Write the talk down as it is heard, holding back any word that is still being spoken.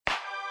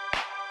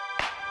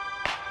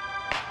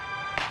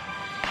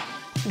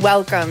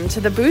Welcome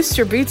to the Boost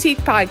Your Boutique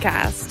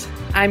podcast.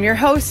 I'm your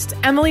host,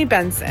 Emily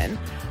Benson,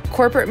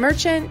 corporate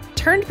merchant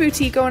turned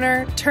boutique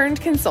owner turned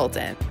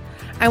consultant.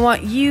 I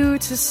want you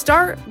to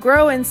start,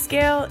 grow, and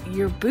scale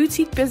your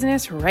boutique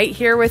business right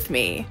here with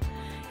me.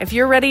 If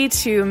you're ready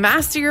to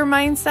master your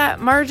mindset,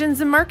 margins,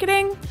 and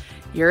marketing,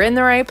 you're in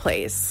the right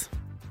place.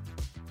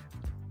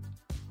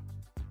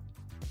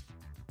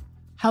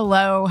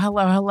 Hello,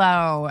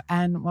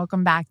 and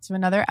welcome back to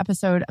another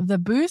episode of the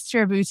Boost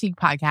Your Boutique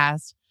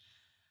podcast.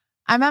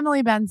 I'm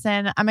Emily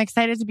Benson. I'm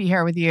excited to be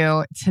here with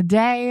you.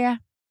 Today,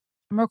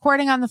 I'm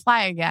recording on the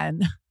fly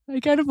again.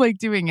 I kind of like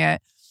doing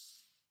it.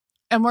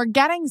 And we're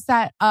getting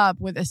set up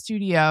with a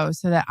studio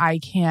so that I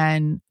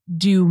can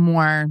do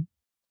more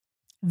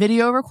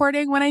video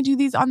recording when I do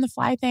these on the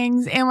fly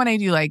things and when I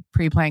do like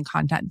pre-planned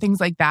content,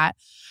 things like that.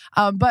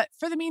 But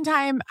for the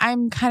meantime,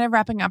 I'm kind of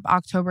wrapping up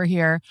October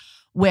here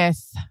with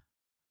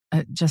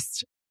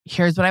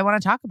here's what I want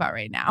to talk about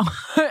right now.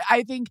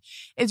 I think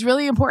it's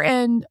really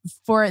important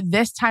for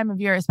this time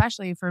of year,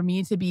 especially for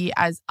me to be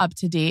as up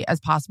to date as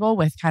possible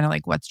with kind of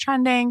like what's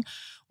trending,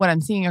 what I'm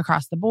seeing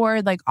across the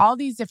board, like all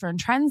these different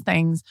trends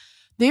things,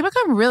 they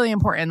become really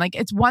important. Like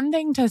it's one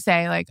thing to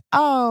say like,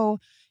 oh,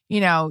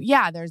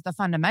 there's the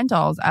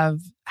fundamentals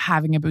of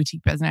having a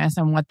boutique business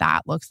and what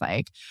that looks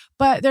like.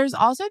 But there's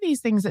also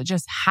these things that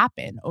just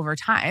happen over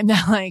time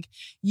that like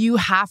you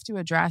have to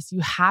address.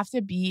 You have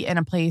to be in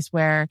a place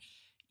where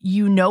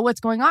you know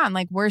what's going on.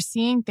 Like we're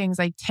seeing things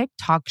like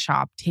TikTok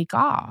Shop take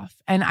off.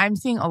 And I'm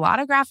seeing a lot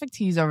of graphic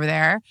tees over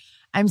there.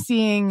 I'm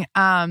seeing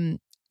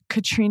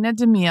Katrina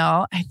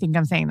DeMille, I think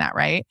I'm saying that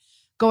right,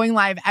 going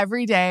live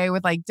every day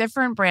with like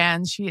different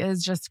brands. She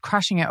is just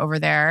crushing it over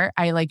there.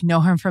 I like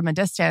know her from a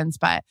distance,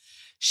 but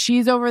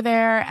she's over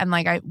there. And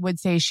like, I would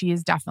say she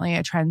is definitely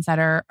a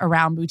trendsetter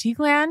around boutique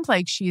land.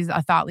 Like she's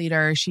a thought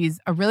leader. She's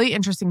a really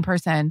interesting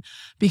person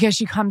because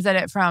she comes at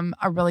it from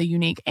a really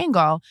unique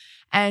angle.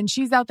 And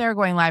she's out there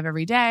going live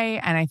every day.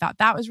 And I thought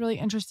that was really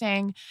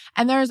interesting.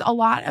 And there's a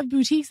lot of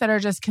boutiques that are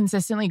just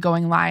consistently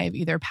going live,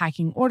 either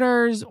packing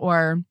orders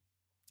or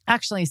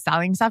actually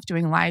selling stuff,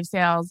 doing live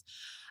sales.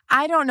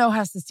 I don't know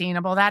how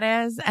sustainable that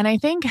is. And I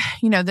think,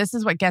 this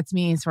is what gets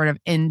me sort of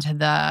into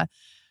the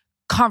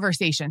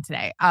conversation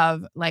today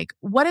of like,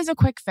 what is a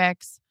quick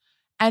fix?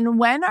 And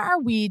when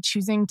are we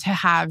choosing to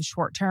have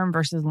short-term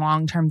versus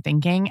long-term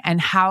thinking?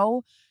 And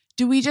how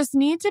do we just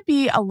need to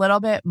be a little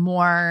bit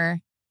more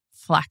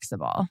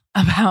flexible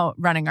about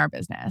running our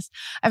business?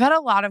 I've had a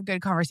lot of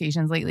good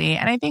conversations lately.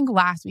 And I think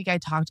last week I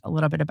talked a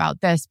little bit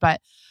about this, but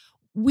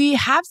we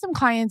have some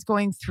clients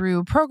going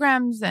through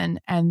programs and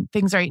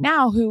things right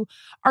now who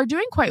are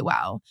doing quite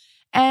well.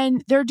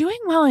 And they're doing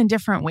well in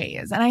different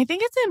ways. And I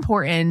think it's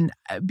important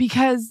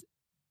because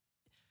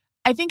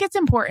I think it's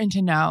important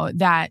to know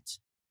that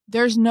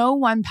there's no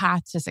one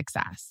path to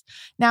success.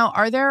 Now,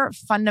 are there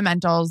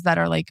fundamentals that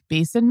are like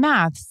based in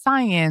math,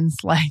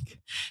 science, like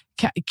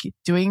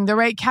doing the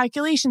right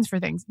calculations for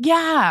things?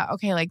 Yeah.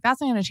 Okay. Like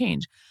that's not going to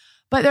change.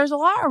 But there's a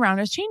lot around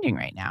us changing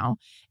right now.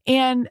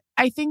 And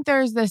I think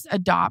there's this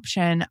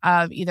adoption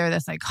of either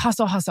this like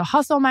hustle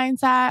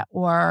mindset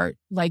or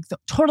like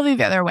totally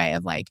the other way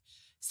of like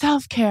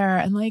self-care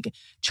and like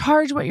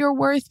charge what you're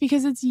worth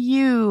because it's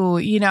you,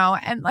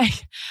 and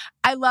like,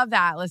 I love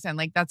that. Listen,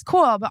 like that's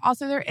cool. But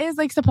also there is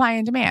like supply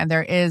and demand.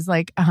 There is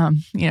like,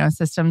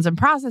 systems and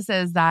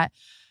processes that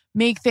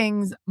make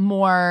things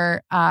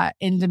more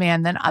in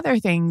demand than other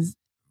things.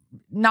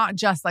 Not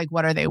just like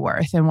what are they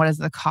worth and what is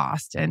the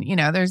cost? And,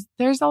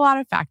 there's a lot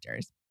of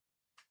factors.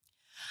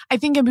 I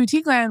think in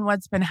boutique land,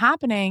 what's been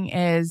happening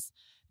is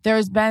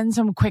there's been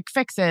some quick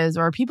fixes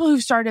or people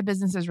who've started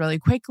businesses really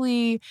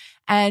quickly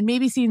and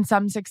maybe seen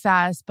some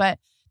success. But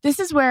this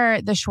is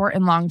where the short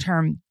and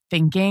long-term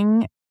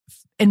thinking,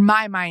 in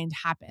my mind,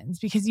 happens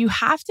because you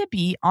have to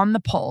be on the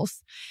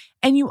pulse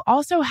and you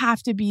also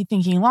have to be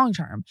thinking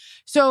long-term.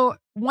 So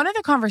one of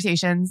the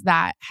conversations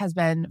that has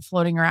been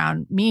floating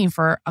around me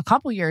for a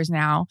couple years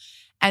now,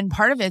 and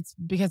part of it's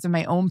because of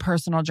my own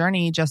personal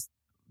journey, just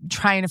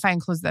trying to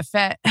find clothes that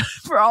fit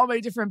for all my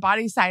different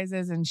body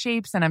sizes and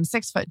shapes. And I'm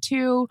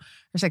 6'2" or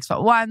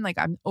 6'1", like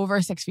I'm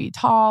over 6 feet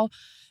tall.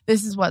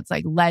 This is what's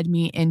like led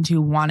me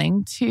into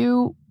wanting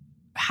to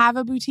have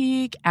a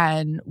boutique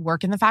and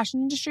work in the fashion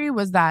industry,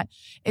 was that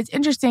it's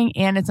interesting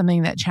and it's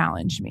something that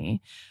challenged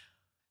me.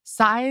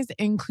 Size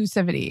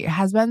inclusivity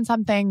has been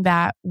something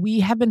that we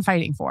have been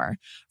fighting for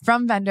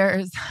from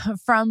vendors,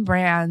 from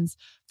brands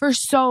for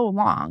so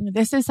long.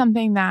 This is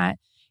something that,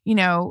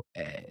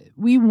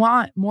 we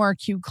want more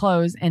cute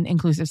clothes and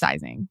inclusive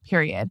sizing,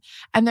 period.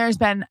 And there's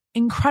been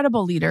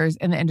incredible leaders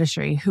in the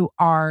industry who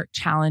are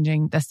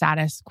challenging the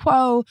status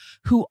quo,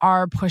 who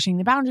are pushing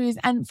the boundaries.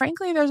 And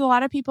frankly, there's a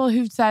lot of people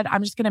who've said,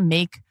 I'm just going to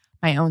make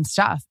my own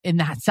stuff in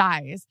that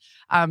size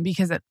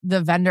because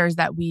the vendors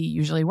that we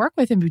usually work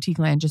with in boutique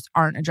land just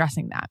aren't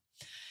addressing that.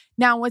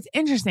 Now, what's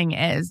interesting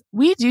is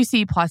we do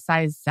see plus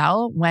size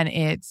sell when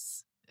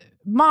it's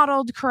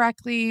modeled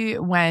correctly,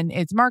 when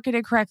it's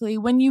marketed correctly,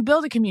 when you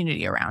build a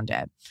community around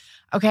it.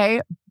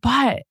 Okay.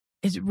 But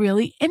it's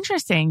really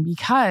interesting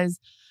because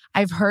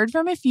I've heard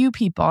from a few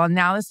people, and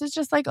now this is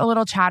just like a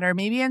little chatter,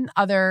 maybe in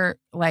other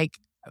like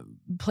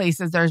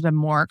places there's been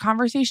more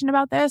conversation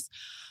about this,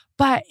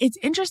 but it's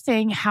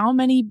interesting how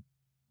many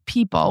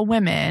people,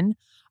 women,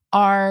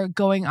 are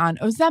going on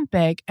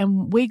Ozempic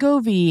and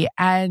Wegovy.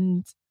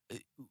 And,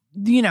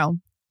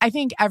 I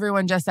think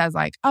everyone just says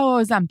like,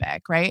 oh,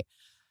 Ozempic, right?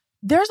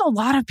 There's a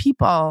lot of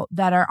people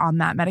that are on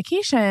that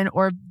medication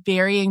or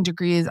varying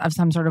degrees of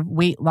some sort of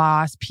weight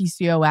loss,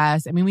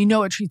 PCOS. I mean, we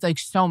know it treats like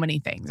so many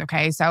things.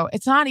 Okay. So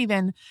it's not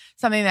even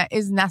something that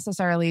is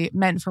necessarily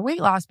meant for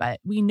weight loss, but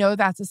we know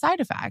that's a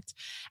side effect.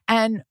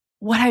 And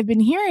what I've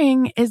been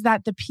hearing is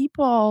that the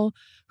people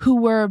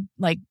who were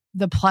like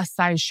the plus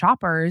size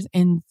shoppers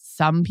in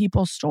some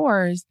people's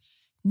stores,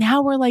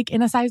 now we're like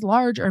in a size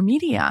large or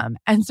medium.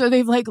 And so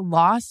they've like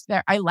lost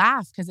I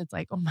laugh because it's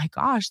like, oh my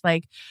gosh,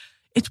 like,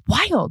 it's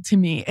wild to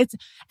me.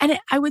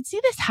 I would see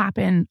this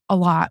happen a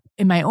lot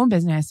in my own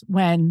business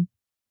when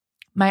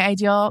my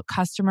ideal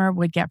customer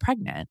would get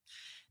pregnant.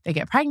 They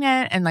get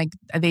pregnant and like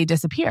they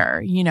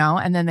disappear,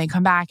 and then they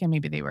come back and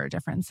maybe they were a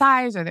different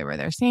size or they were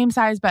their same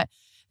size, but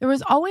there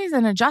was always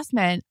an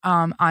adjustment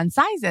on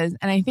sizes.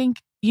 And I think,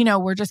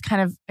 we're just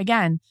kind of,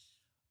 again,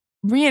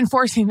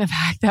 reinforcing the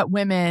fact that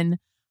women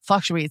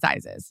fluctuate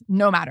sizes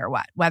no matter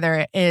what, whether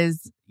it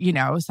is,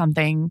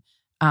 something,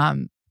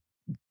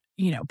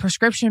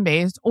 prescription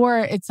based, or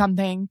it's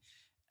something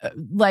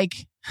like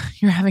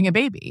you're having a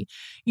baby.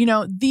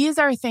 These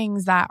are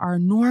things that are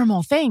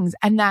normal things.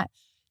 And that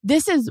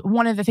this is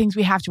one of the things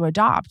we have to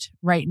adopt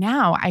right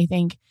now, I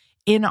think,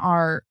 in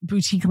our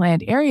boutique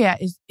land area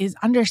is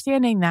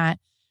understanding that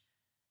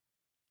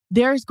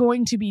there's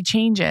going to be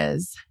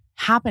changes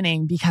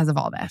happening because of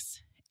all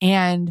this.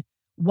 And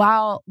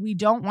while we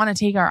don't want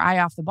to take our eye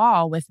off the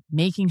ball with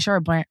making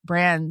sure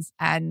brands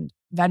and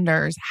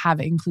vendors have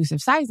inclusive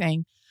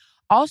sizing,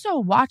 also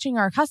watching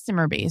our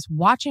customer base,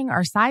 watching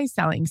our size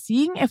selling,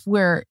 seeing if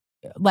we're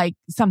like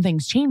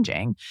something's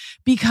changing,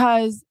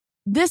 because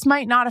this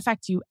might not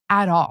affect you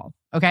at all.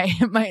 Okay.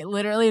 It might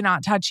literally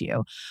not touch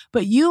you,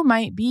 but you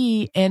might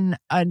be in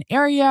an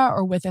area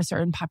or with a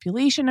certain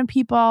population of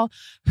people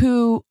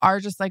who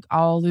are just like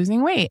all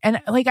losing weight. And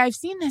like, I've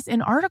seen this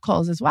in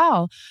articles as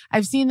well.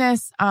 I've seen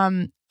this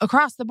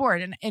across the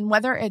board, and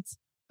whether it's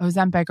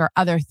Ozempic or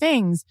other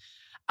things,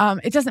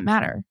 it doesn't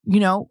matter.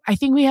 I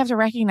think we have to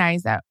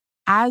recognize that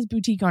as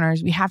boutique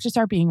owners, we have to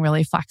start being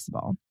really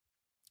flexible.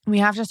 We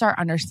have to start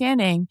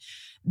understanding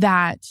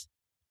that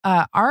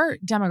our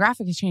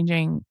demographic is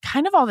changing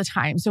kind of all the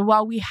time. So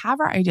while we have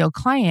our ideal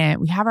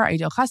client, we have our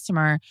ideal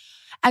customer,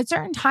 at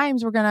certain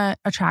times we're going to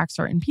attract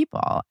certain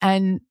people.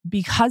 And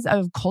because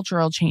of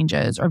cultural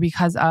changes or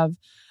because of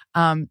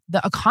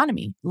the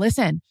economy,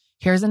 listen,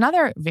 here's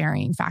another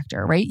varying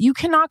factor, right? You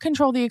cannot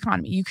control the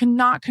economy. You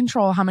cannot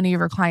control how many of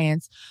your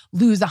clients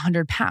lose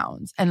 100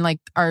 pounds and like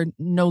are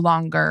no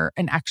longer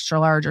an extra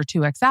large or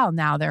 2XL.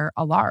 Now they're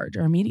a large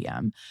or a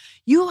medium.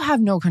 You have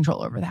no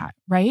control over that,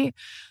 right?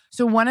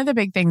 So one of the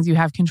big things you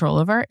have control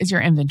over is your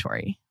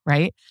inventory,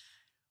 right?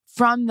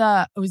 From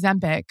the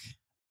Ozempic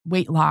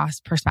weight loss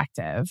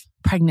perspective,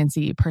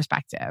 pregnancy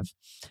perspective,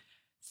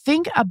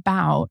 think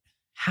about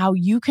how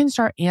you can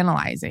start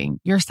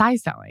analyzing your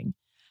size selling.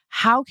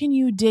 How can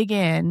you dig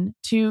in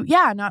to,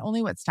 not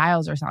only what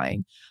styles are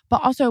selling,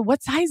 but also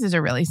what sizes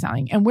are really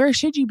selling and where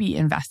should you be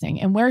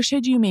investing and where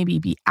should you maybe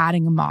be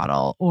adding a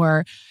model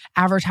or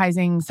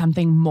advertising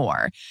something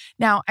more?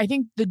 Now, I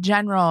think the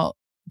general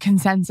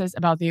consensus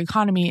about the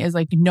economy is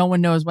like, no one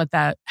knows what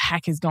the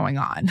heck is going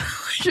on.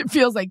 It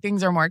feels like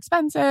things are more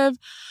expensive.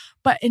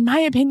 But in my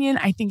opinion,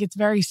 I think it's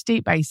very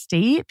state by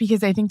state,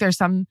 because I think there's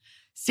some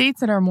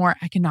states that are more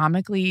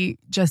economically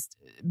just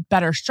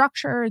better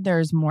structured.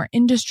 There's more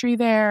industry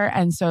there.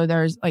 And so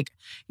there's like,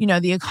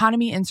 the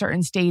economy in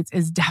certain states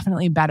is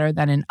definitely better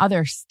than in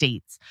other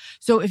states.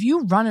 So if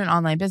you run an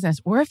online business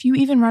or if you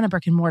even run a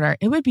brick and mortar,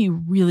 it would be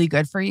really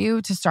good for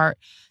you to start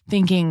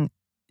thinking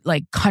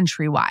like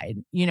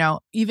countrywide,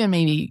 even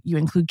maybe you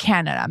include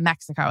Canada,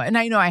 Mexico. And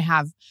I know I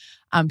have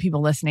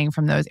people listening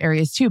from those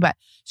areas too, but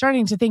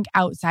starting to think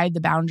outside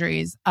the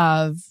boundaries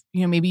of,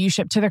 maybe you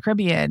ship to the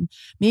Caribbean,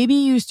 maybe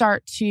you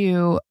start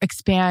to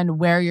expand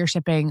where you're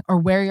shipping or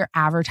where you're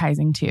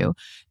advertising to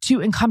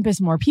encompass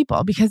more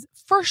people. Because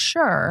for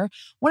sure,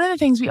 one of the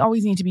things we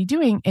always need to be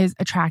doing is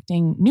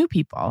attracting new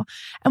people.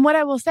 And what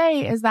I will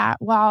say is that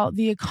while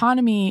the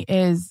economy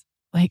is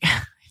like,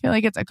 I feel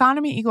like it's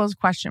economy equals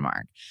question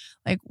mark.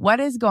 Like, what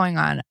is going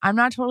on? I'm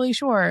not totally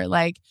sure.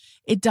 Like,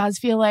 it does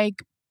feel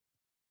like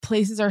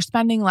places are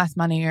spending less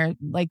money or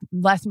like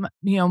less,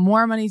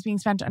 more money is being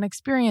spent on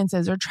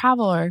experiences or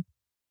travel or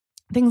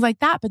things like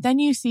that. But then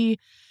you see,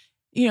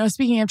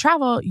 speaking of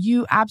travel,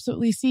 you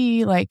absolutely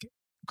see like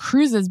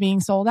cruises being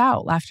sold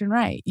out left and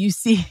right. You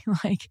see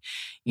like,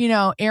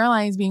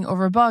 airlines being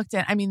overbooked.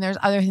 And I mean, there's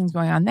other things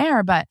going on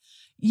there, but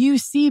you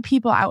see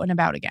people out and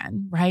about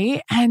again,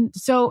 right? And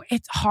so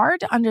it's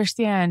hard to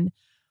understand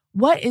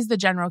what is the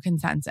general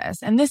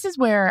consensus. And this is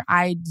where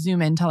I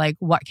zoom into like,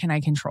 what can I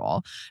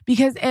control?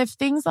 Because if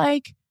things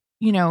like,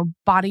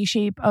 body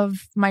shape of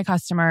my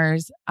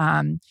customers,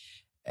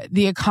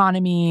 the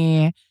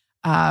economy,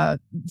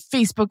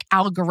 Facebook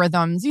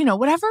algorithms,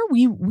 whatever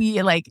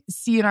we like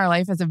see in our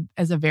life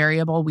as a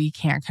variable we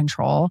can't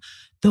control.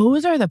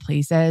 Those are the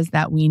places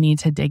that we need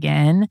to dig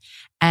in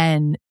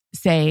and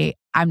say,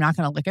 I'm not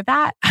going to look at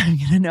that. I'm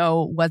going to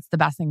know what's the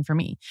best thing for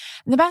me.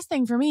 And the best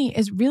thing for me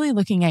is really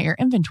looking at your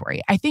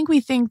inventory. I think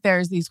we think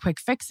there's these quick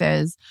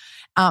fixes,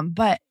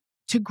 but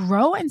to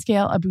grow and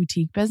scale a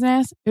boutique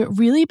business, it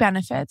really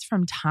benefits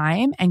from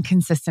time and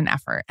consistent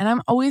effort. And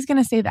I'm always going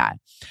to say that.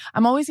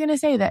 I'm always going to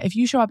say that if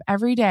you show up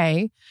every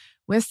day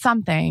with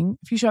something,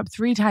 if you show up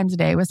 3 times a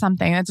day with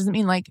something, that doesn't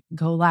mean like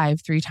go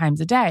live 3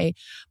 times a day.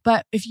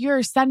 But if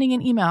you're sending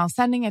an email,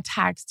 sending a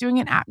text, doing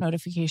an app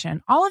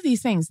notification, all of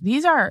these things,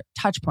 these are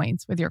touch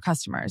points with your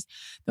customers.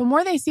 The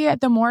more they see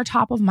it, the more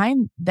top of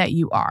mind that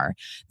you are,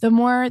 the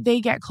more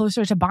they get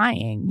closer to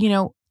buying.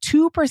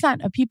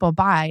 2% of people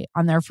buy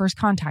on their first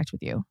contact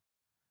with you.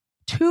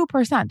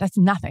 2%, that's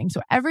nothing.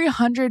 So every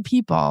 100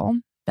 people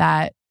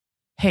that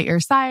hit your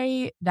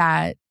site,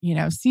 that,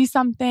 see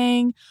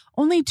something,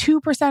 only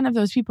 2% of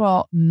those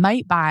people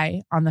might buy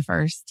on the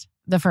first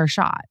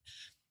shot.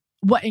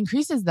 What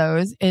increases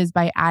those is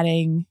by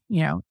adding,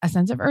 a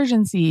sense of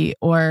urgency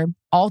or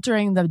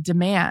altering the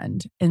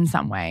demand in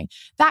some way.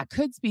 That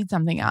could speed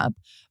something up.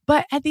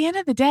 But at the end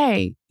of the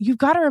day, you've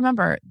got to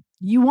remember,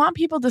 you want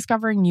people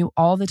discovering you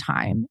all the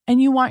time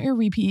and you want your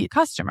repeat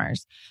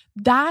customers.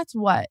 That's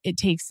what it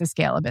takes to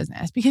scale a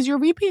business, because your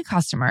repeat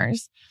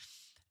customers,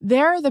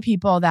 they're the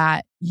people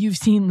that you've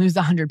seen lose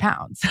 100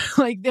 pounds.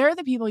 Like they're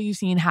the people you've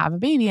seen have a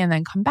baby and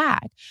then come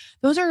back.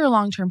 Those are your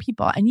long-term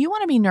people. And you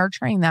want to be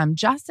nurturing them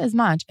just as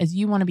much as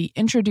you want to be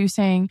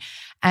introducing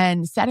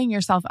and setting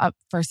yourself up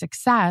for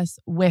success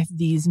with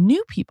these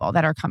new people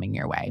that are coming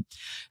your way.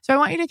 So I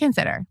want you to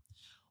consider,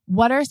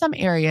 what are some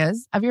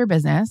areas of your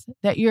business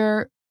that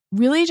you're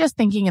really just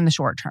thinking in the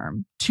short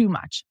term too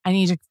much? I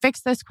need to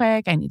fix this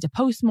quick. I need to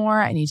post more.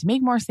 I need to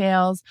make more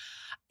sales.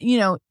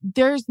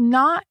 There's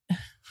not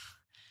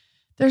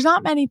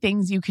many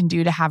things you can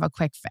do to have a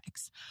quick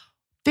fix.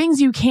 Things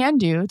you can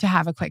do to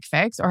have a quick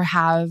fix or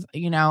have,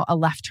 a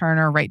left turn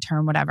or right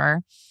turn,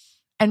 whatever,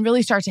 and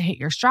really start to hit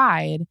your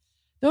stride.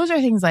 Those are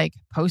things like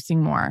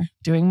posting more,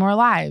 doing more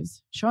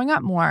lives, showing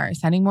up more,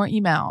 sending more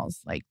emails,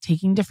 like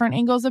taking different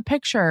angles of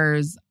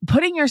pictures,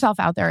 putting yourself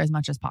out there as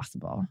much as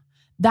possible.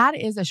 That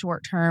is a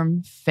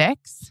short-term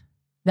fix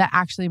that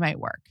actually might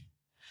work.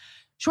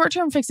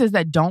 Short-term fixes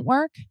that don't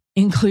work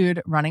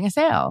include running a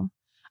sale.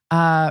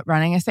 That's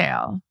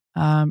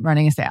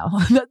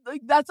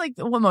like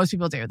what most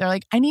people do. They're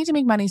like, I need to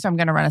make money, so I'm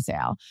going to run a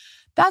sale.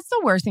 That's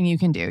the worst thing you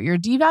can do. You're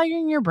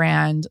devaluing your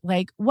brand.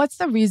 Like, what's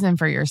the reason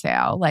for your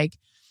sale? Like,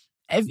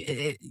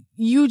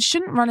 you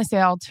shouldn't run a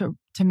sale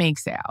to make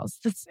sales.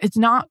 It's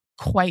not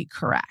quite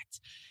correct.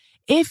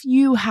 If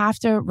you have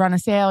to run a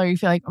sale or you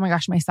feel like, oh my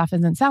gosh, my stuff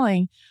isn't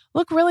selling,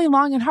 look really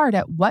long and hard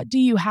at what do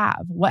you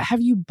have? What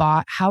have you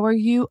bought? How are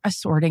you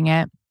assorting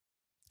it?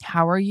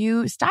 How are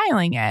you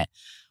styling it?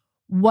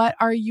 What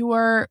are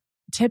your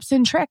tips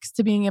and tricks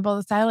to being able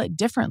to style it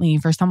differently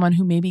for someone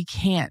who maybe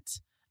can't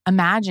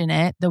imagine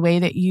it the way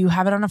that you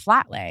have it on a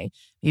flat lay?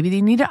 Maybe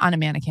they need it on a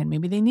mannequin.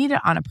 Maybe they need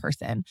it on a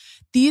person.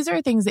 These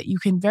are things that you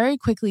can very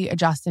quickly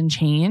adjust and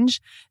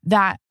change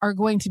that are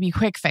going to be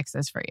quick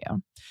fixes for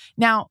you.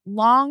 Now,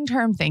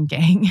 long-term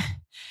thinking,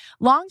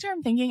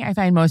 I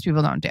find most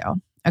people don't do.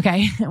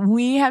 Okay.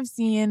 We have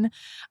seen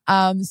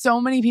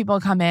so many people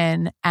come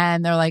in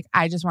and they're like,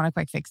 I just want a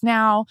quick fix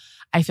now.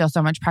 I feel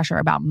so much pressure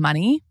about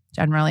money.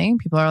 Generally,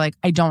 people are like,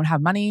 I don't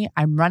have money.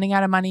 I'm running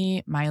out of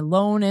money. My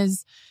loan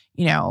is,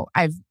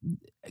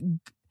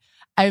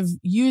 I've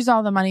used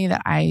all the money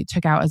that I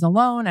took out as a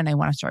loan and I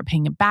want to start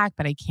paying it back,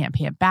 but I can't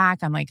pay it back.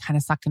 I'm like kind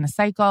of stuck in a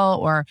cycle,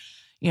 or,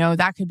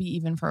 that could be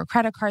even for a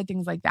credit card,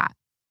 things like that.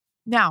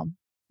 Now,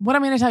 what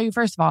I'm going to tell you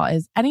first of all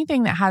is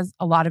anything that has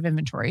a lot of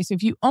inventory. So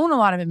if you own a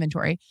lot of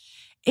inventory,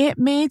 it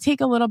may take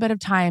a little bit of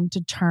time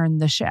to turn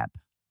the ship.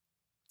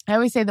 I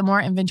always say the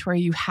more inventory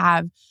you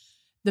have,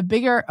 the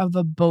bigger of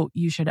a boat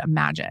you should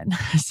imagine.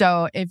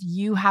 So if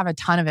you have a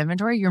ton of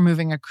inventory, you're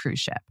moving a cruise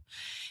ship.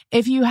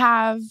 If you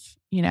have,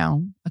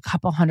 a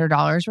couple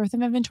 $100s worth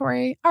of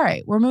inventory, all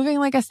right, we're moving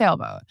like a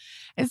sailboat.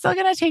 It's still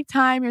going to take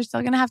time. You're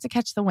still going to have to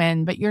catch the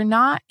wind, but you're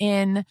not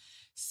in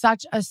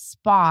such a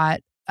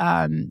spot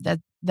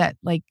that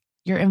like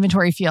your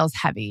inventory feels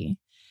heavy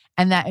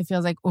and that it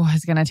feels like, oh,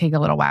 it's going to take a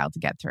little while to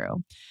get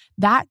through.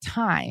 That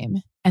time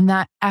and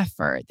that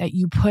effort that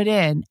you put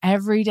in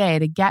every day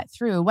to get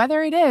through,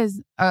 whether it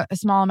is a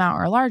small amount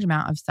or a large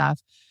amount of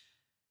stuff,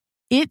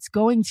 it's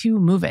going to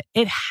move it.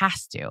 It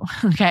has to.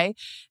 Okay.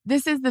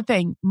 This is the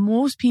thing.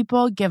 Most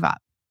people give up.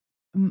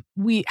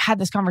 We had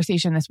this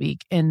conversation this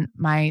week in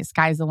my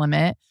Sky's the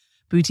Limit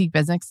boutique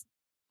business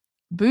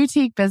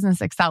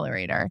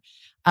accelerator.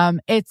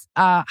 It's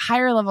a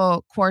higher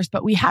level course,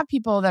 but we have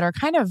people that are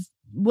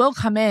will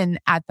come in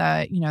at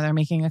the, they're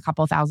making a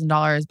couple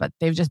 $1,000s, but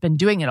they've just been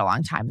doing it a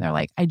long time. They're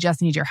like, I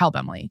just need your help,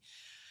 Emily.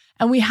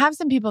 And we have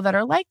some people that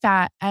are like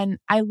that. And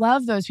I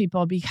love those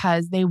people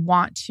because they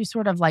want to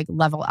sort of like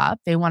level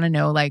up. They want to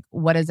know like,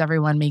 what is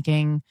everyone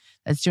making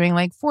that's doing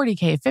like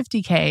 40K,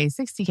 50K,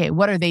 60K?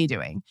 What are they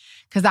doing?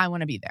 Because I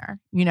want to be there,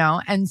 you know?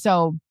 And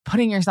so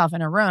putting yourself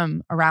in a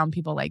room around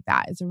people like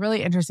that is a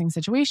really interesting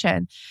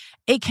situation.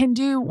 It can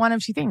do one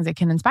of two things. It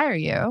can inspire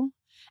you,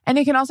 and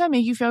it can also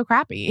make you feel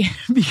crappy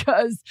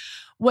because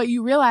what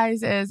you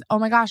realize is, oh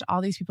my gosh,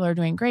 all these people are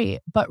doing great.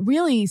 But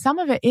really, some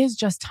of it is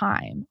just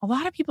time. A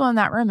lot of people in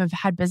that room have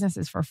had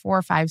businesses for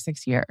 4, 5,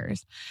 6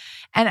 years.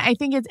 And I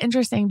think it's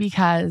interesting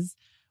because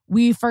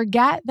we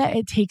forget that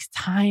it takes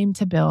time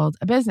to build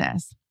a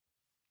business.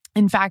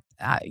 In fact,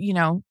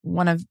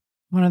 one of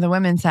the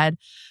women said,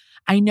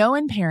 I know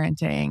in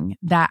parenting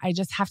that I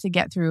just have to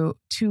get through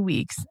 2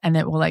 weeks and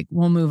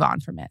we'll move on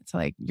from it. So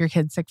like your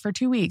kid's sick for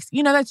 2 weeks.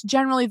 That's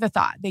generally the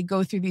thought. They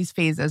go through these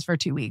phases for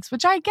 2 weeks,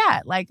 which I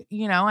get.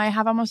 I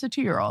have almost a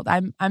 2-year-old.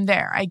 I'm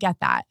there. I get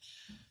that.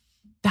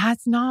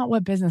 That's not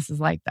what business is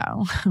like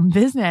though.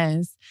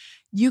 Business,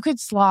 you could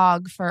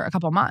slog for a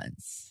couple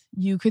months.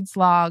 You could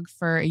slog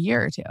for a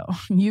year or 2.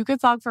 You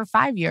could slog for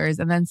 5 years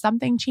and then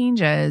something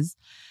changes.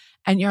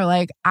 And you're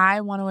like,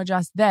 I want to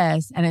adjust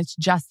this. And it's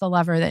just the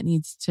lever that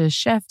needs to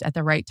shift at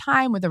the right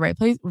time with the right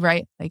place,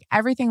 right? Like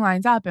everything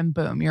lines up and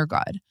boom, you're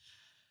good.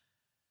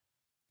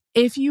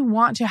 If you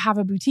want to have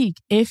a boutique,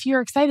 if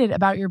you're excited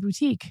about your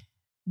boutique,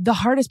 the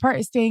hardest part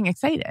is staying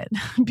excited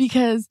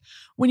because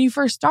when you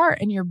first start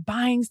and you're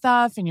buying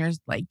stuff and you're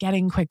like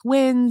getting quick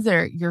wins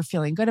or you're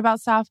feeling good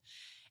about stuff,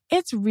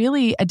 it's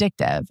really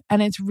addictive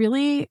and it's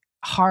really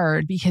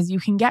hard because you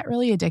can get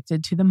really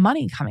addicted to the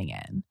money coming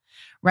in.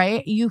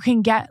 Right? You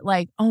can get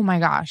like, oh my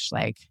gosh,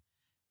 like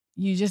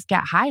you just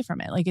get high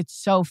from it. Like it's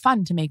so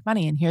fun to make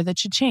money and hear the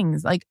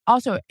cha-chings. Like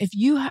also, if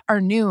you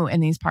are new in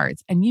these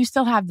parts and you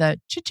still have the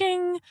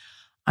cha-ching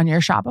on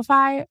your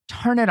Shopify,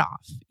 turn it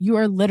off. You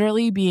are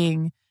literally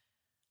being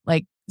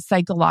like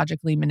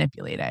psychologically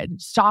manipulated.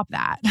 Stop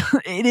that.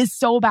 It is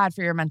so bad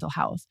for your mental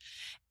health.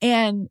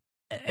 And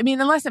I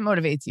mean, unless it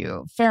motivates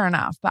you, fair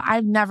enough. But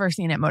I've never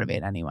seen it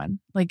motivate anyone.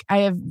 Like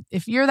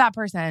if you're that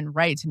person,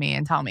 write to me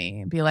and tell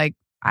me, be like,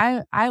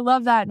 I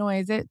love that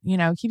noise. It,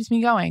 keeps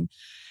me going.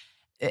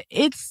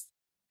 It's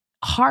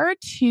hard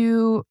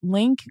to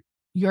link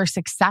your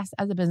success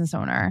as a business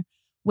owner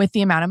with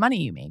the amount of money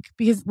you make.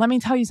 Because let me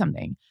tell you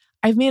something.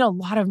 I've made a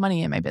lot of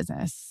money in my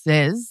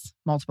businesses,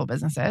 multiple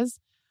businesses,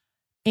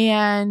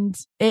 and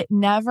it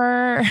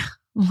never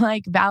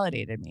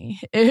validated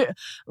me.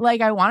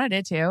 I wanted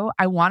it to.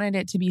 I wanted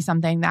it to be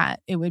something that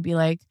it would be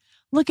like,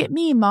 look at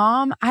me,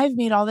 mom. I've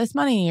made all this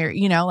money. Or,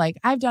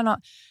 I've done all...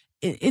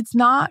 It's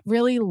not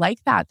really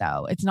like that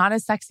though. It's not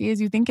as sexy as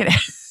you think it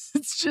is.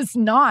 It's just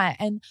not.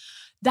 And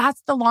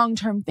that's the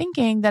long-term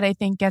thinking that I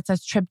think gets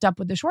us tripped up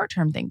with the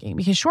short-term thinking,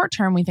 because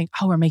short-term we think,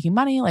 oh, we're making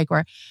money. Like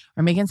we're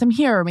making some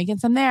here, we're making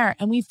some there.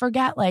 And we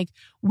forget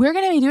we're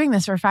going to be doing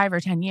this for 5 or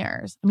 10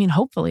 years. I mean,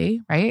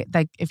 hopefully, right?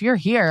 Like if you're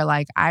here,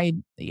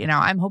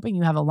 I'm hoping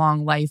you have a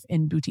long life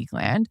in boutique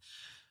land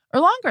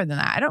or longer than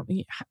that. I don't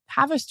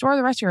have a store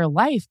the rest of your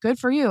life. Good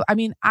for you. I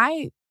mean,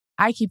 I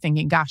keep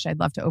thinking, gosh, I'd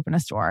love to open a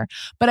store,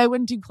 but I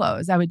wouldn't do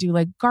clothes. I would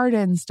do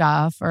garden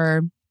stuff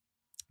or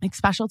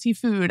specialty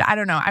food. I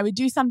don't know. I would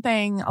do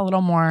something a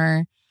little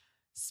more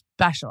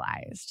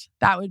specialized.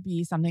 That would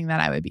be something that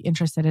I would be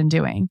interested in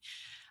doing.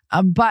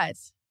 But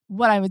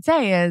what I would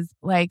say is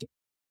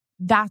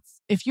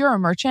that's, if you're a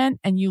merchant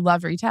and you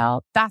love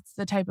retail, that's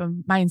the type of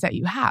mindset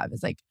you have.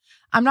 It's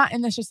I'm not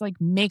in this just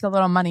make a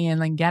little money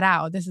and then get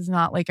out. This is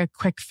not a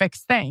quick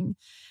fix thing.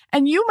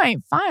 And you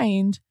might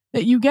find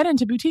that you get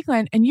into boutique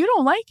land and you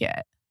don't like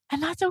it.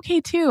 And that's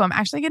okay too. I'm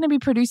actually going to be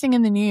producing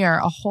in the new year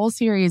a whole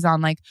series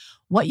on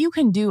what you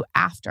can do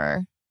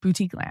after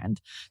boutique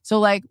land.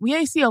 So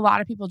we see a lot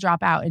of people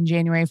drop out in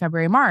January,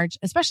 February, March,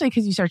 especially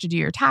because you start to do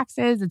your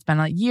taxes. It's been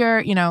a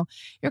year,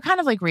 you're kind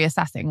of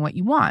reassessing what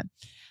you want.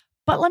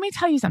 But let me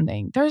tell you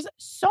something. There's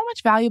so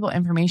much valuable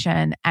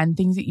information and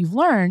things that you've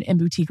learned in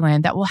boutique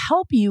land that will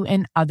help you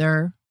in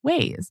other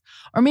ways.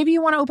 Or maybe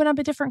you want to open up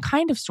a different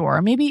kind of store.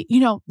 Or maybe,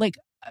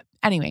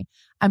 anyway,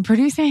 I'm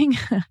producing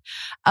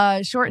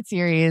a short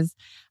series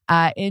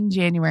in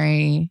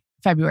January,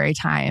 February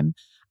time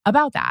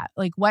about that.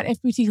 What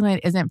if boutique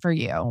land isn't for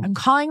you? I'm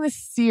calling this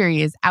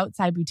series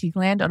Outside Boutique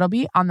Land. It'll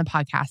be on the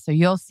podcast, so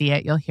you'll see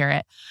it, you'll hear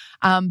it.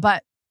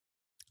 But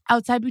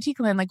outside boutique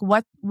land,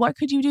 what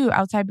could you do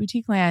outside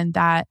boutique land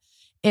that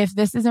if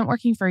this isn't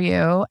working for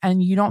you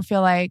and you don't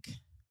feel like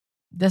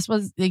this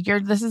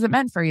isn't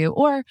meant for you?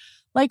 Or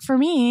for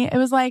me, it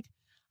was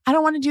I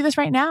don't want to do this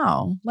right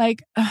now.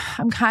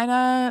 I'm kind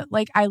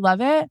of I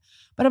love it,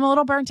 but I'm a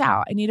little burnt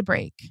out. I need a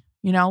break.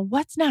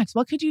 What's next?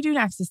 What could you do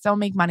next to still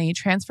make money,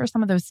 transfer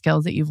some of those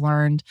skills that you've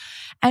learned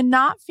and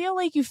not feel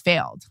like you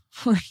failed?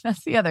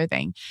 That's the other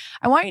thing.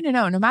 I want you to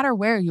know, no matter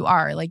where you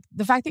are,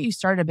 the fact that you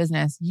started a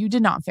business, you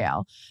did not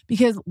fail,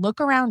 because look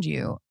around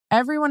you,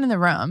 everyone in the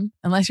room,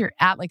 unless you're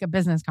at a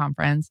business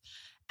conference,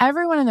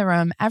 everyone in the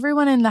room,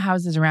 everyone in the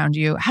houses around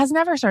you has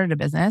never started a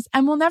business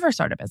and will never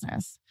start a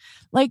business.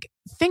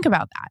 Think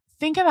about that.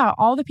 think about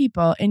all the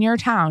people in your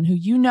town who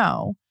you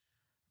know,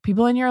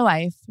 people in your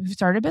life who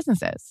started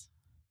businesses.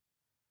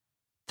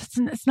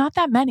 It's not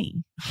that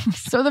many.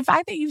 So the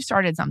fact that you've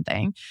started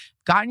something,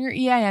 gotten your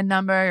EIN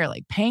number, you're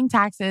like paying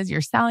taxes,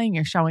 you're selling,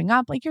 you're showing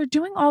up, like you're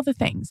doing all the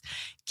things.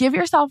 Give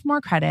yourself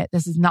more credit.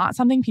 This is not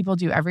something people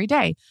do every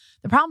day.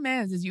 The problem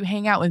is you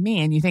hang out with me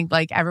and you think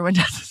like everyone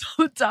does this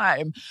all the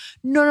time.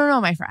 No,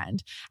 my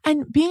friend.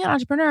 And being an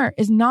entrepreneur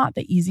is not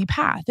the easy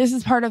path. This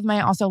is part of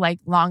my also like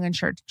long and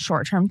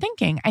short-term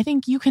thinking. I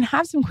think you can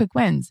have some quick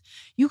wins.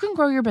 You can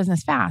grow your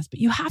business fast, but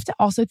you have to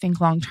also think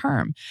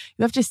long-term.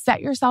 You have to set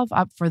yourself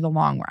up for the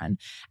long run.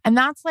 And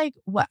that's like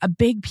what a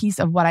big piece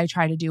of what I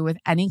try to do with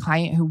any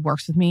client who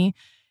works with me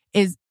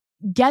is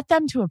get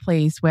them to a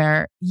place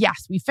where,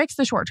 yes, we fix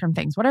the short-term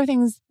things. What are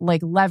things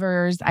like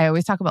levers? I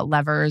always talk about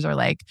levers or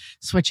like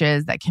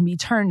switches that can be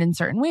turned in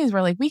certain ways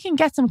where like we can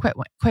get some quick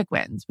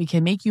wins. We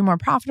can make you more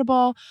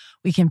profitable.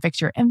 We can fix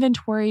your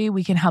inventory.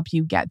 We can help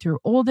you get through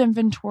old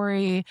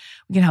inventory.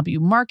 We can help you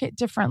market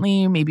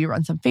differently, maybe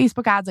run some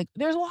Facebook ads. Like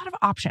there's a lot of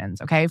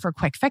options, okay, for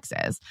quick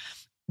fixes.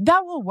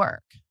 That will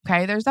work,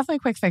 okay? There's definitely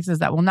quick fixes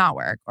that will not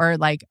work or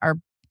like are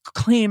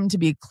claimed to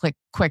be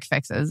quick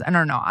fixes and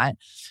are not.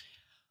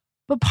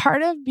 But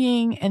part of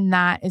being in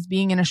that is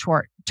being in a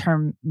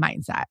short-term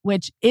mindset,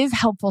 which is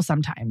helpful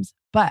sometimes.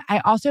 But I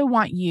also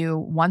want you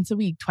once a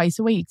week, twice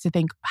a week to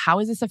think, how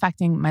is this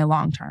affecting my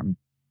long term?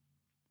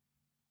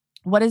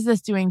 What is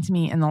this doing to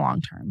me in the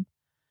long term?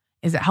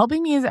 Is it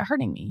helping me? Is it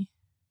hurting me?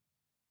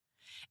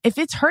 If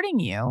it's hurting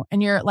you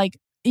and you're like,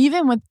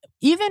 even with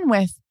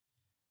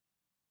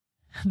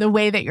the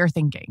way that you're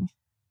thinking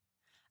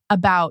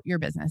about your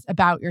business,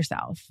 about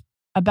yourself,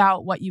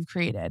 about what you've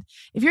created.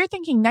 If you're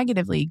thinking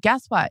negatively,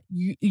 guess what?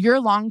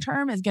 Your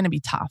long-term is going to be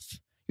tough.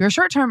 Your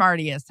short-term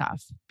already is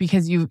tough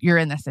because you're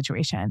in this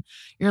situation.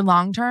 Your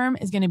long-term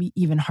is going to be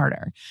even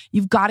harder.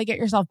 You've got to get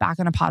yourself back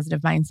on a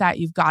positive mindset.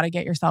 You've got to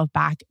get yourself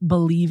back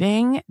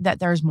believing that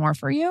there's more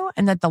for you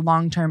and that the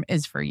long-term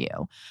is for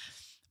you.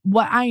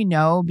 What I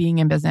know being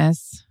in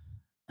business,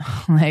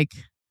 like,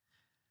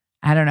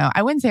 I don't know.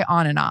 I wouldn't say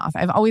on and off.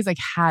 I've always like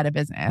had a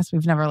business.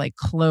 We've never like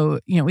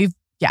closed,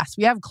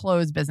 we have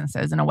closed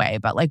businesses in a way,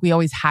 but like we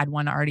always had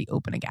one already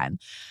open again.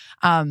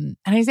 And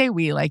I say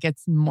we, like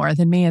it's more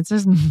than me. It's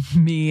just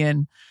me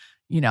and,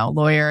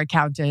 lawyer,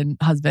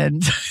 accountant,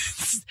 husband.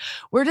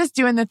 We're just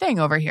doing the thing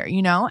over here,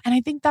 And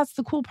I think that's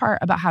the cool part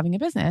about having a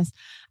business.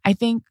 I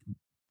think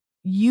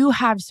you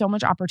have so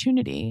much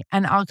opportunity,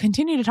 and I'll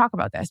continue to talk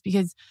about this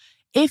because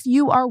if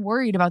you are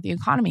worried about the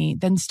economy,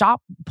 then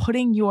stop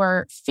putting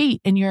your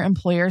fate in your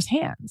employer's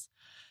hands.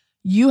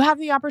 You have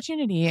the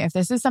opportunity, if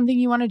this is something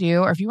you want to do,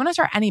 or if you want to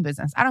start any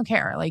business, I don't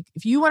care. Like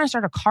if you want to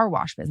start a car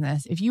wash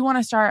business, if you want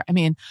to start,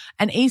 an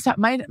Ace,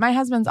 my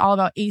husband's all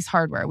about Ace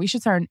Hardware. We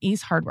should start an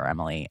Ace Hardware,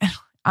 Emily.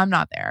 I'm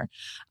not there.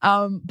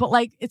 But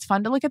like, it's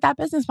fun to look at that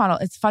business model.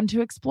 It's fun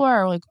to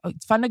explore. Like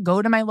it's fun to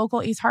go to my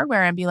local Ace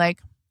Hardware and be like,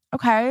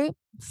 okay,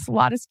 it's a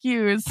lot of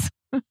SKUs.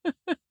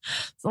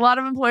 It's a lot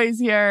of employees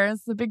here.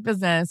 It's a big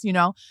business,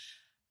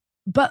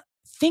 but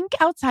think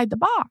outside the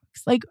box.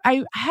 Like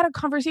I had a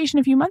conversation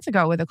a few months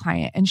ago with a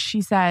client and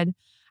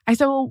I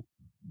said, well,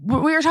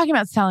 we were talking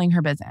about selling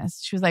her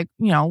business. She was like,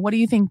 what do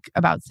you think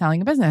about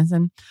selling a business?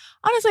 And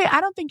honestly,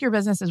 I don't think your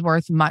business is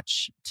worth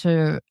much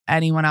to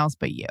anyone else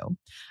but you.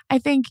 I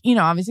think,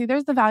 obviously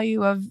there's the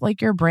value of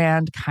like your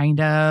brand, kind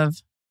of,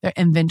 the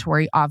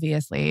inventory,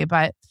 obviously,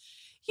 but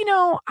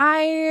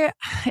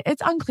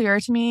it's unclear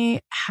to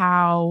me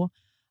how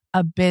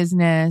a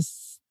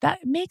business that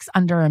makes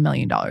under $1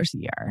 million a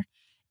year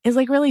is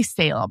like really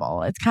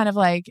saleable. It's kind of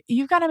like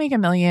you've got to make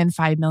 $1 million,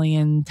 5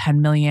 million, 10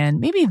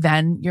 million. Maybe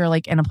then you're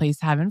like in a place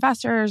to have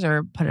investors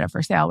or put it up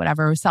for sale,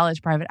 whatever, sell it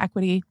to private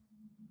equity.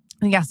 I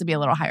think it has to be a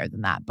little higher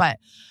than that. But,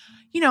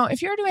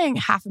 if you're doing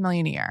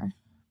 $500,000 a year,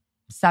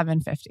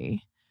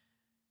 750,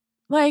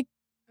 like,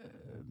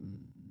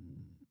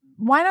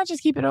 why not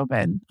just keep it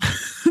open?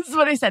 This is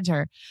what I said to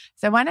her.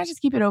 So why not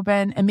just keep it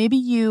open and maybe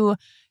you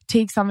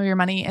take some of your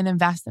money and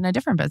invest in a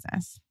different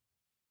business?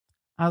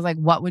 I was like,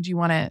 what would you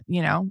want to,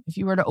 if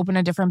you were to open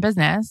a different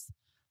business,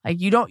 like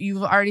you've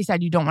already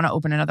said you don't want to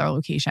open another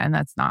location.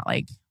 That's not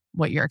like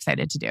what you're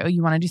excited to do.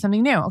 You want to do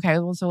something new. Okay.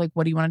 Well, so like,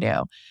 what do you want to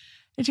do?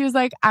 And she was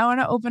like, I want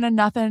to open a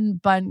nothing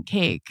but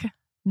cake,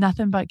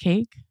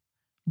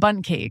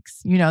 bun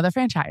cakes, the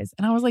franchise.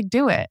 And I was like,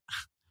 do it.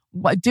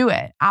 Do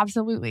it.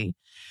 Absolutely.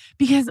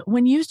 Because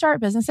when you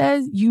start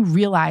businesses, you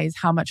realize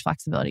how much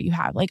flexibility you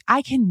have. Like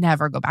I can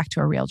never go back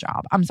to a real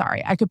job. I'm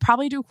sorry. I could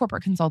probably do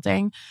corporate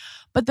consulting,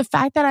 but the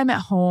fact that I'm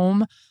at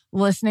home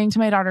listening to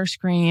my daughter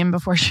scream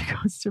before she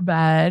goes to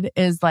bed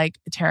is like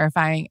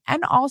terrifying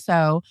and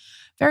also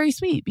very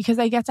sweet because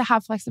I get to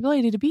have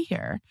flexibility to be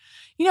here.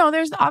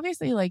 There's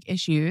obviously like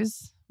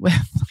issues with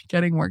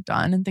getting work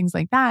done and things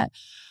like that.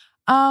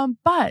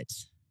 But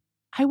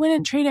I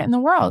wouldn't trade it in the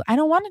world. I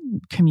don't want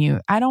to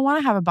commute. I don't want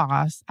to have a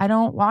boss. I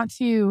don't want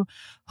to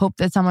hope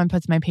that someone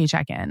puts my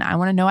paycheck in. I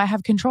want to know I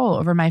have control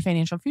over my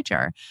financial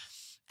future.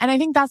 And I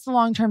think that's the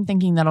long-term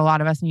thinking that a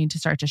lot of us need to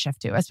start to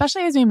shift to,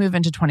 especially as we move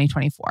into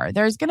 2024.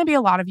 There's going to be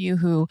a lot of you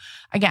who,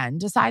 again,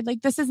 decide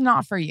like this is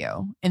not for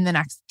you in the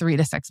next 3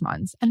 to 6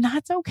 months. And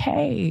that's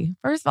okay.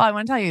 First of all, I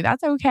want to tell you,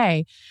 that's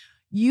okay.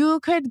 You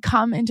could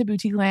come into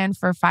boutique land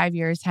for 5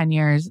 years, 10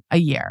 years, a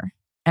year,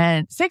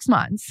 and 6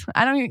 months.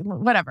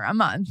 Whatever, a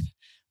month.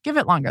 Give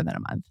it longer than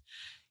a month.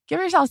 Give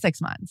yourself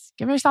 6 months.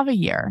 Give yourself a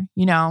year,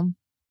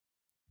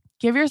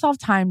 Give yourself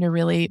time to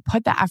really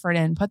put the effort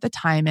in, put the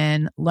time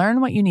in,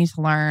 learn what you need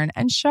to learn,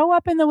 and show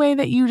up in the way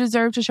that you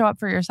deserve to show up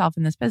for yourself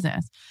in this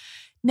business.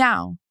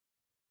 Now,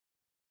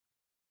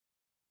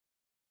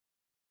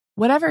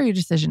 whatever your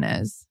decision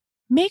is,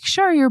 make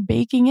sure you're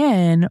baking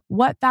in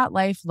what that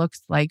life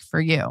looks like for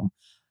you.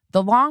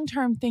 The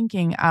long-term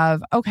thinking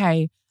of,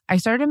 okay, I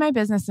started my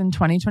business in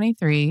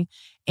 2023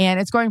 and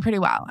it's going pretty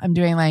well. I'm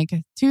doing like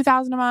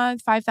 2,000 a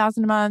month,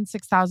 5,000 a month,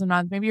 6,000 a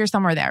month. Maybe you're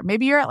somewhere there.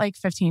 Maybe you're at like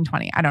 15,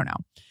 20. I don't know.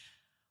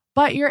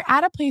 But you're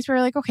at a place where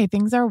you're like, okay,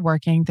 things are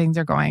working, things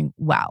are going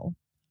well.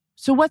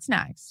 So what's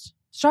next?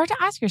 Start to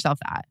ask yourself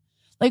that.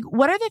 Like,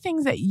 what are the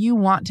things that you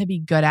want to be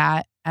good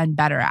at and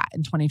better at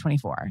in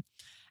 2024?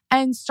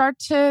 And start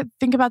to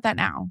think about that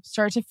now.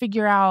 Start to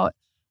figure out,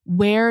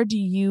 where do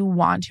you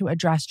want to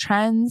address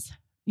trends?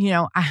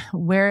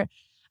 Where I'm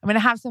going to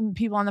have some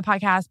people on the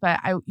podcast,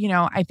 but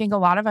I think a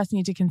lot of us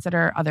need to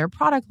consider other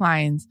product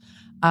lines.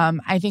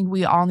 I think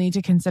we all need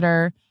to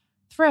consider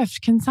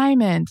thrift,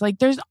 consignment. Like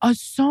there's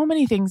so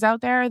many things out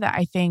there that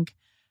I think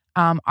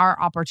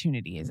are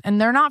opportunities,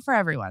 and they're not for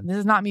everyone. This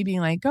is not me being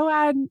like, go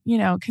add,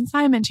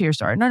 consignment to your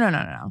store.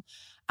 No.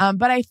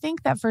 But I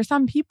think that for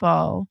some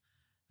people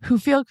who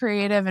feel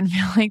creative and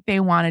feel like they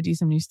want to do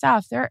some new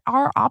stuff, there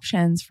are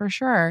options for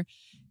sure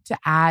to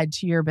add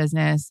to your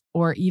business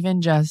or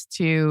even just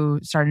to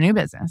start a new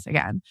business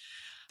again.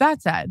 That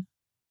said,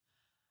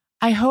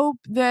 I hope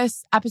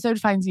this episode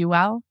finds you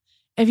well.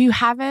 If you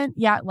haven't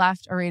yet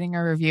left a rating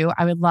or review,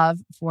 I would love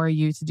for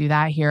you to do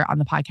that here on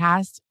the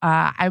podcast.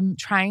 I'm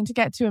trying to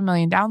get to 1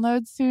 million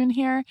downloads soon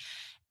here.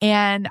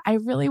 And I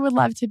really would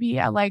love to be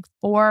at like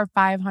 400 or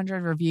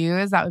 500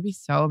 reviews. That would be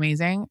so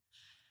amazing.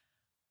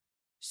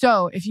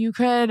 So if you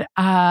could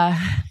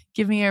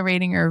give me a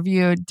rating or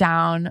review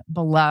down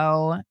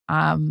below,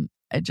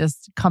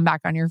 just come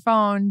back on your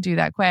phone, do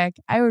that quick.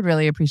 I would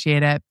really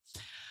appreciate it.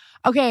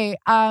 Okay,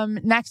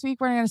 next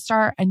week we're going to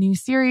start a new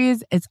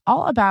series. It's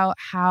all about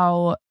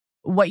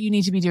what you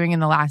need to be doing in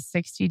the last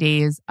 60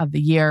 days of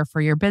the year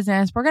for your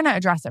business. We're going to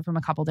address it from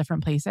a couple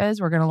different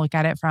places. We're going to look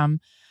at it from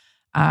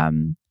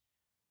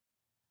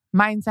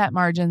mindset,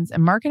 margins,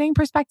 and marketing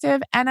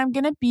perspective. And I'm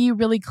going to be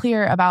really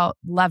clear about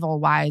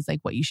level-wise, like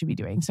what you should be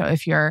doing. So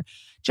if you're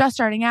just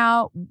starting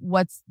out,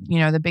 what's,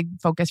 the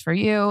big focus for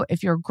you?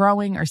 If you're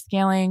growing or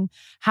scaling,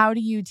 how do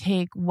you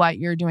take what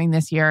you're doing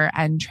this year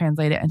and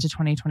translate it into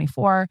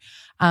 2024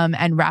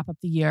 and wrap up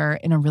the year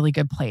in a really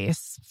good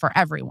place for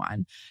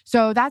everyone?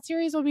 So that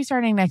series will be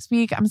starting next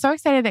week. I'm so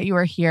excited that you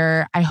are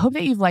here. I hope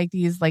that you've liked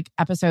these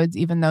episodes,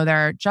 even though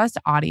they're just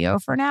audio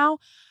for now.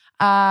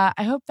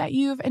 I hope that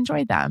you've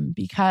enjoyed them,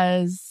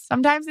 because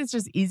sometimes it's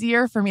just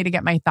easier for me to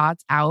get my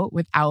thoughts out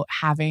without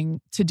having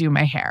to do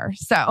my hair.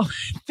 So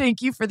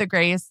thank you for the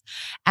grace.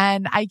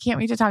 And I can't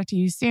wait to talk to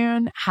you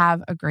soon.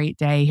 Have a great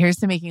day. Here's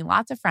to making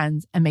lots of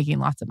friends and making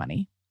lots of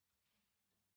money.